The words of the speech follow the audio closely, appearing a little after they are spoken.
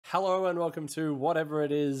Hello and welcome to whatever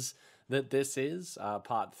it is that this is,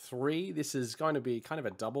 part 3. This is going to be kind of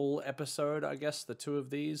a double episode, I guess, the two of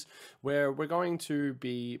these, where we're going to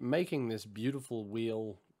be making this beautiful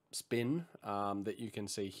wheel spin that you can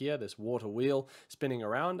see here, this water wheel spinning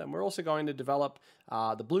around, and we're also going to develop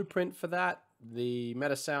the blueprint for that, the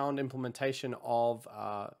Metasound implementation of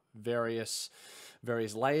various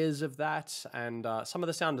layers of that, and some of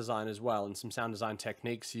the sound design as well, and some sound design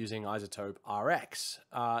techniques using Izotope RX.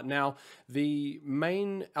 Now, the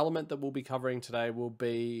main element that we'll be covering today will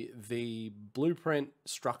be the blueprint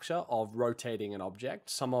structure of rotating an object,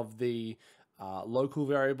 some of the local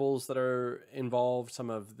variables that are involved,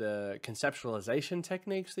 some of the conceptualization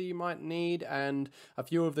techniques that you might need, and a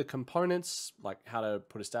few of the components, like how to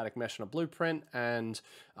put a static mesh on a blueprint and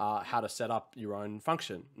how to set up your own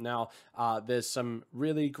function. Now, there's some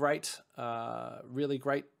really great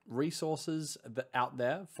resources out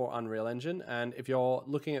there for Unreal Engine, and if you're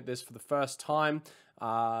looking at this for the first time,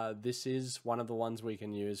 this is one of the ones we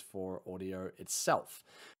can use for audio itself.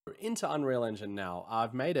 Into Unreal Engine now.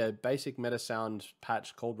 I've made a basic Metasound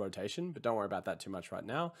patch called Rotation, but don't worry about that too much right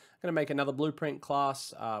now. I'm going to make another blueprint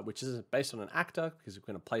class, which is based on an actor, because we're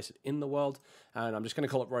going to place it in the world, and I'm just going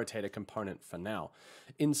to call it Rotator Component for now.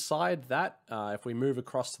 Inside that, if we move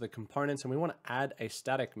across to the components and we want to add a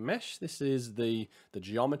static mesh, this is the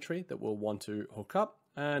geometry that we'll want to hook up,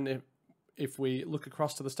 and if we look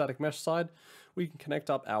across to the static mesh side, we can connect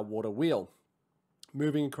up our water wheel.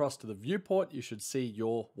 Moving across to the viewport, you should see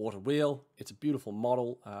your water wheel. It's a beautiful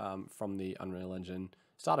model from the Unreal Engine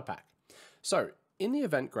starter pack. So in the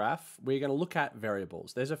event graph, we're going to look at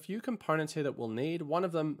variables. There's a few components here that we'll need. One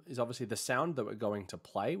of them is obviously the sound that we're going to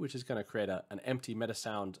play, which is going to create an empty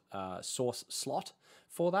Metasound source slot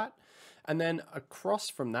for that. And then across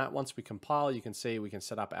from that, once we compile, you can see we can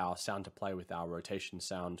set up our sound to play with our rotation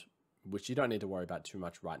sound, which you don't need to worry about too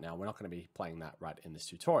much right now. We're not going to be playing that right in this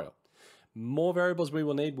tutorial. More variables we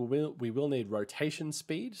will need. We will need rotation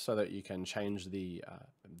speed so that you can change the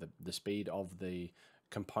speed of the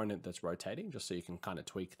component that's rotating, just so you can kind of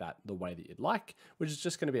tweak that the way that you'd like, which is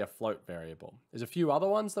just going to be a float variable. There's a few other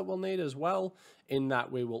ones that we'll need as well, in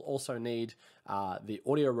that we will also need the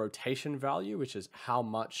audio rotation value, which is how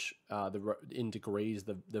much in degrees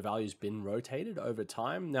the value's been rotated over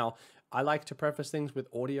time. Now, I like to preface things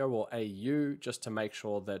with audio or AU just to make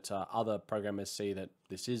sure that other programmers see that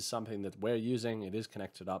this is something that we're using. It is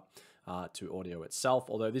connected up to audio itself,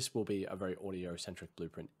 although this will be a very audio-centric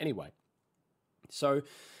blueprint anyway. So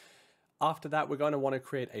after that, we're going to want to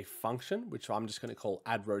create a function, which I'm just going to call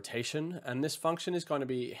add rotation. And this function is going to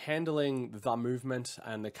be handling the movement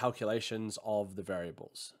and the calculations of the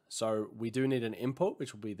variables. So we do need an input,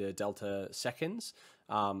 which will be the delta seconds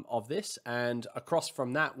of this. And across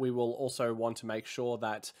from that, we will also want to make sure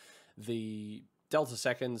that the delta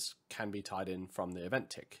seconds can be tied in from the event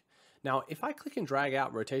tick. Now, if I click and drag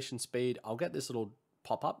out rotation speed, I'll get this little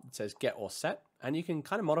pop up that says get or set. And you can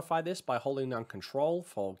kind of modify this by holding down Control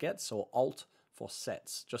for gets or Alt for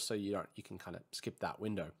sets, just so you can kind of skip that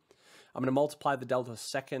window. I'm going to multiply the delta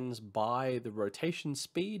seconds by the rotation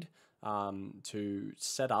speed to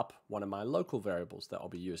set up one of my local variables that I'll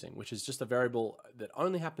be using, which is just a variable that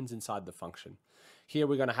only happens inside the function. Here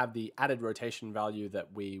we're going to have the added rotation value that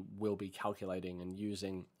we will be calculating and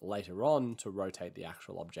using later on to rotate the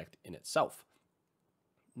actual object in itself.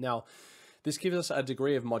 Now, this gives us a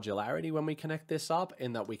degree of modularity when we connect this up,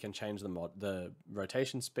 in that we can change the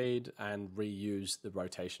rotation speed and reuse the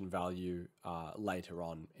rotation value later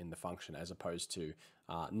on in the function, as opposed to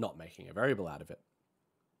not making a variable out of it.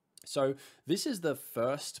 So this is the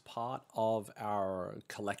first part of our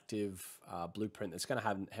collective blueprint that's going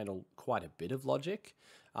to handle quite a bit of logic.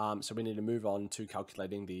 So we need to move on to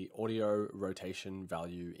calculating the audio rotation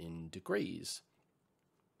value in degrees.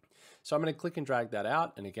 So I'm going to click and drag that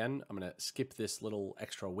out. And again, I'm going to skip this little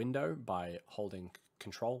extra window by holding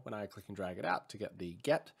Control when I click and drag it out to get the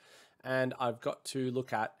get. And I've got to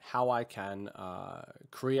look at how I can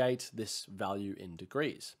create this value in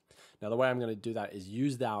degrees. Now, the way I'm going to do that is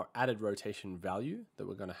use our added rotation value that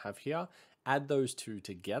we're going to have here, add those two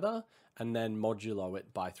together, and then modulo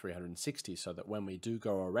it by 360, so that when we do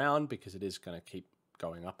go around, because it is going to keep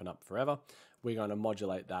going up and up forever, we're going to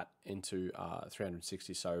modulate that into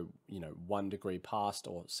 360. So, 1 degree past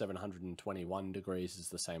or 721 degrees is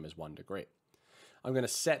the same as 1 degree. I'm going to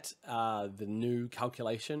set the new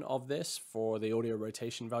calculation of this for the audio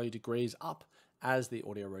rotation value degrees up as the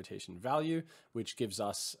audio rotation value, which gives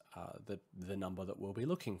us the number that we'll be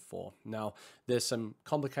looking for. Now, there's some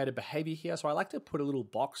complicated behavior here, so I like to put a little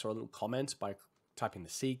box or a little comment by typing the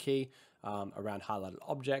C key around highlighted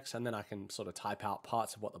objects, and then I can sort of type out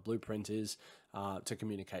parts of what the blueprint is to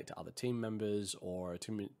communicate to other team members, or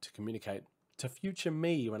to communicate to future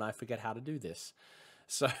me when I forget how to do this.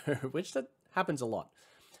 So, which that happens a lot.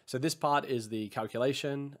 So this part is the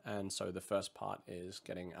calculation, and so the first part is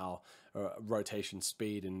getting our rotation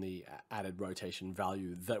speed and the added rotation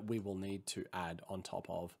value that we will need to add on top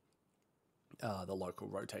of the local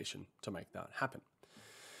rotation to make that happen.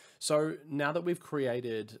 So now that we've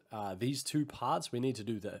created these two parts, we need to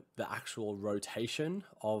do the actual rotation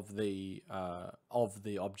of the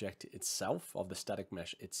object itself, of the static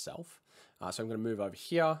mesh itself. So I'm going to move over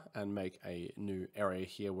here and make a new area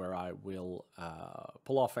here where I will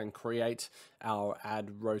pull off and create our add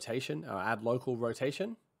local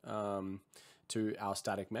rotation to our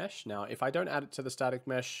static mesh. Now, if I don't add it to the static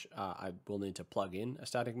mesh, I will need to plug in a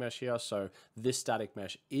static mesh here. So this static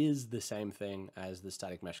mesh is the same thing as the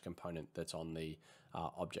static mesh component that's on the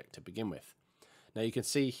object to begin with. Now you can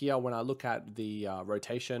see here when I look at the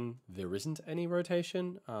rotation, there isn't any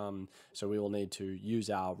rotation. So we will need to use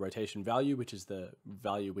our rotation value, which is the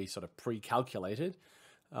value we sort of pre-calculated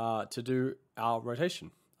to do our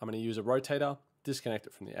rotation. I'm going to use a rotator, disconnect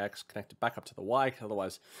it from the X, connect it back up to the Y,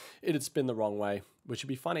 otherwise it'd spin the wrong way, which would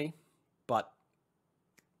be funny, but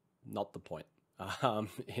not the point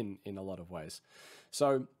in a lot of ways.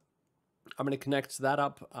 So I'm going to connect that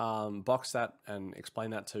up, box that, and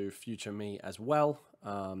explain that to future me as well,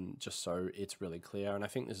 just so it's really clear. And I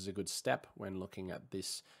think this is a good step when looking at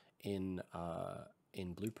this in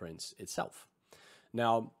Blueprints itself.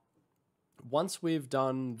 Now, once we've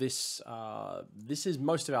done this, this is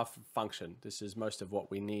most of our function. This is most of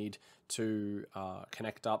what we need to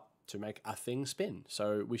connect up to make a thing spin.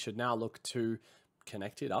 So we should now look to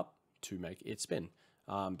connect it up to make it spin.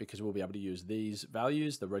 Because we'll be able to use these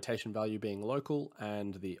values, the rotation value being local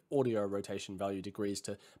and the audio rotation value degrees,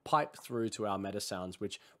 to pipe through to our Metasounds,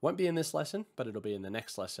 which won't be in this lesson, but it'll be in the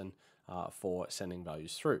next lesson for sending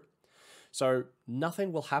values through. So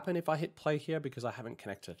nothing will happen if I hit play here because I haven't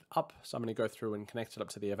connected it up. So I'm going to go through and connect it up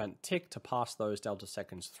to the event tick to pass those delta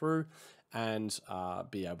seconds through and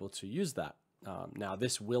be able to use that. Now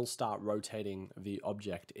this will start rotating the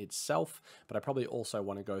object itself, but I probably also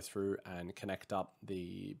want to go through and connect up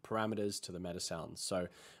the parameters to the Metasounds. So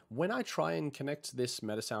when I try and connect this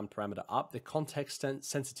Metasound parameter up, the context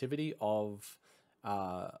sensitivity of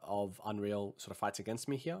Unreal sort of fights against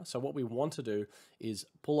me here. So what we want to do is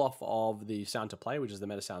pull off of the sound to play, which is the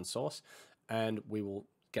Metasound source, and we will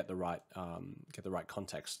get the right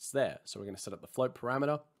contexts there. So we're going to set up the float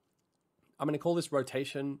parameter. I'm going to call this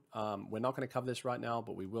rotation. We're not going to cover this right now,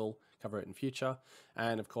 but we will cover it in future.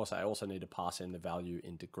 And of course, I also need to pass in the value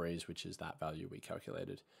in degrees, which is that value we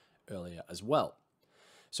calculated earlier as well.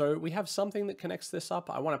 So we have something that connects this up.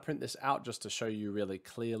 I want to print this out just to show you really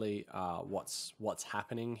clearly what's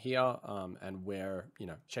happening here and where,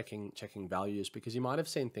 checking values, because you might have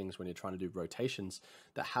seen things when you're trying to do rotations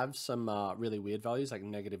that have some really weird values like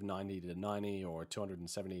 -90 to 90 or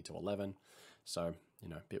 270 to 11. So,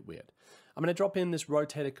 a bit weird. I'm going to drop in this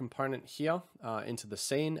rotator component here into the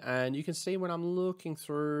scene, and you can see when I'm looking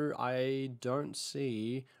through, I don't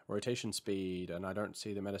see rotation speed and I don't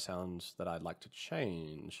see the Metasounds that I'd like to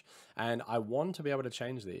change. And I want to be able to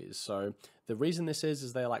change these. So the reason this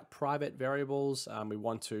is they're like private variables. We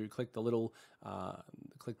want to click the little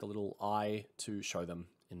I to show them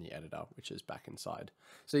in the editor, which is back inside.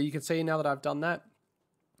 So you can see now that I've done that,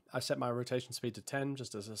 I've set my rotation speed to 10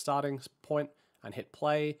 just as a starting point and hit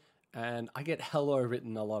play, and I get hello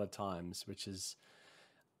written a lot of times, which is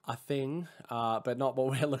a thing, but not what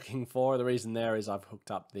we're looking for. The reason there is I've hooked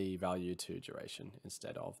up the value to duration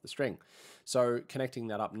instead of the string. So connecting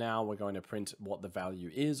that up now, we're going to print what the value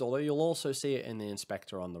is, although you'll also see it in the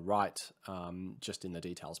inspector on the right, just in the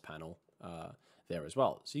details panel there as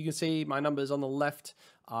well. So you can see my numbers on the left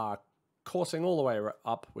are coursing all the way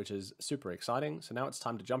up, which is super exciting. So now it's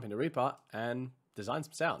time to jump into Reaper and design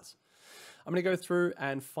some sounds. I'm going to go through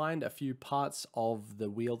and find a few parts of the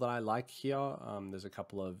wheel that I like here. There's a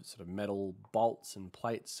couple of sort of metal bolts and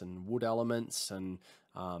plates and wood elements and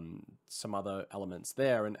some other elements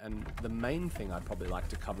there. And the main thing I'd probably like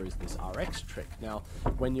to cover is this RX trick. Now,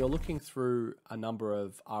 when you're looking through a number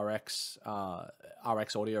of RX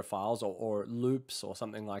audio files or loops or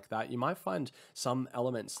something like that, you might find some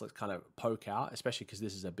elements that kind of poke out, especially because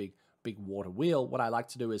this is a big water wheel. What I like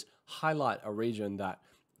to do is highlight a region that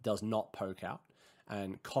does not poke out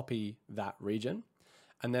and copy that region.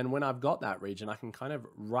 And then when I've got that region, I can kind of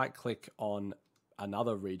right click on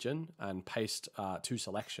another region and paste to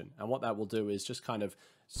selection. And what that will do is just kind of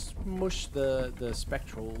smush the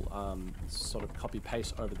spectral sort of copy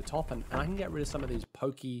paste over the top, and I can get rid of some of these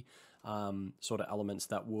pokey sort of elements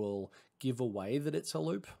that will give away that it's a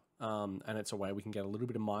loop, and it's a way we can get a little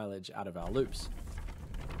bit of mileage out of our loops.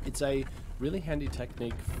 It's a really handy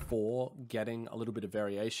technique for getting a little bit of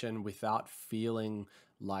variation without feeling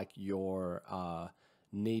like you're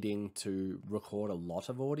needing to record a lot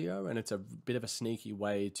of audio, and it's a bit of a sneaky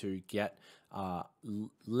way to get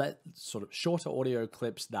sort of shorter audio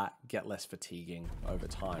clips that get less fatiguing over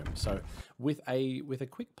time. So with a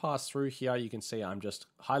quick pass through here, you can see I'm just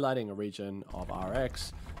highlighting a region of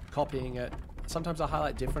RX, copying it. Sometimes I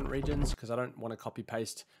highlight different regions because I don't want to copy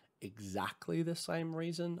paste exactly the same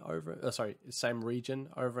region over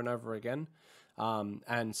and over again.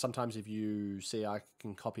 And sometimes if you see I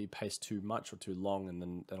can copy paste too much or too long, and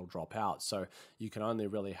then that'll drop out. So you can only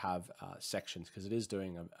really have sections, because it is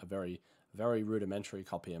doing a very rudimentary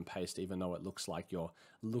copy and paste, even though it looks like you're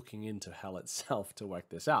looking into hell itself to work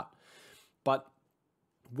this out. But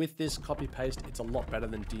with this copy paste, it's a lot better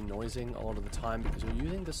than denoising a lot of the time, because you're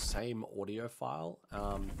using the same audio file.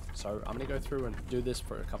 So I'm going to go through and do this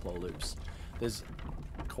for a couple of loops. There's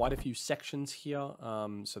quite a few sections here.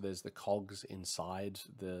 So there's the cogs inside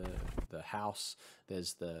the house.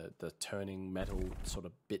 There's the turning metal sort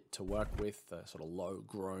of bit to work with, the sort of low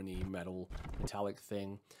groany metallic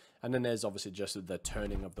thing. And then there's obviously just the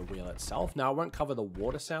turning of the wheel itself. Now I won't cover the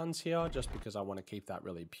water sounds here just because I want to keep that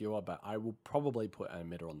really pure, but I will probably put an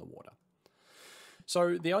emitter on the water.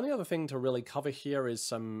 So the only other thing to really cover here is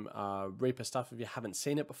some Reaper stuff. If you haven't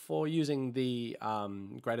seen it before, using the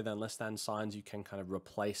greater than less than signs, you can kind of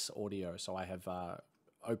replace audio. So I have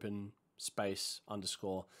open space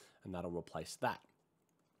underscore, and that'll replace that.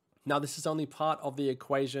 Now, this is only part of the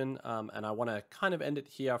equation, and I want to kind of end it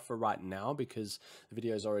here for right now because the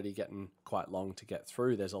video is already getting quite long to get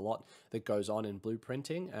through. There's a lot that goes on in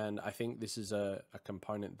blueprinting, and I think this is a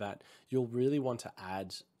component that you'll really want to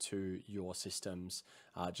add to your systems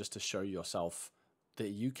just to show yourself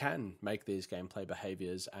that you can make these gameplay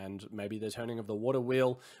behaviors, and maybe the turning of the water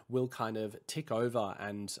wheel will kind of tick over,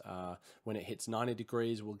 and when it hits 90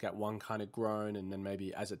 degrees we'll get one kind of groan, and then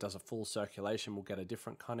maybe as it does a full circulation we'll get a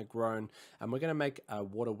different kind of groan, and we're going to make a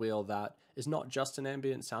water wheel that is not just an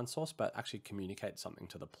ambient sound source but actually communicates something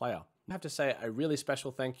to the player. I have to say a really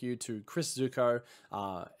special thank you to Chris Zuko.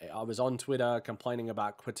 I was on Twitter complaining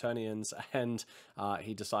about quaternions, and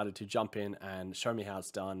he decided to jump in and show me how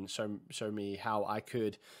it's done, show me how I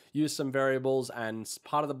could use some variables, and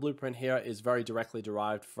part of the blueprint here is very directly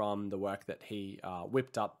derived from the work that he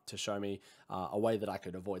whipped up to show me a way that I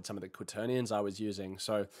could avoid some of the quaternions I was using.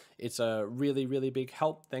 So it's a really big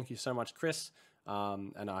help. Thank you so much, Chris.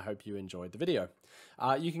 And I hope you enjoyed the video.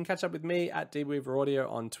 You can catch up with me at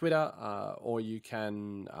DWeaverAudio on Twitter, or you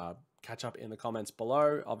can catch up in the comments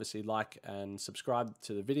below. Obviously like and subscribe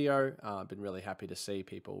to the video. I've been really happy to see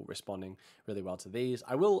people responding really well to these.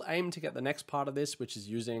 I will aim to get the next part of this, which is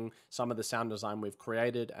using some of the sound design we've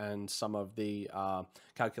created and some of the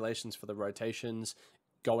calculations for the rotations,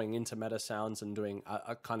 going into Metasounds and doing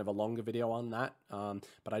a kind of a longer video on that.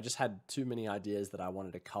 But I just had too many ideas that I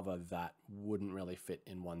wanted to cover that wouldn't really fit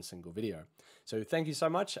in one single video. So thank you so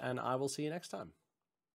much, and I will see you next time.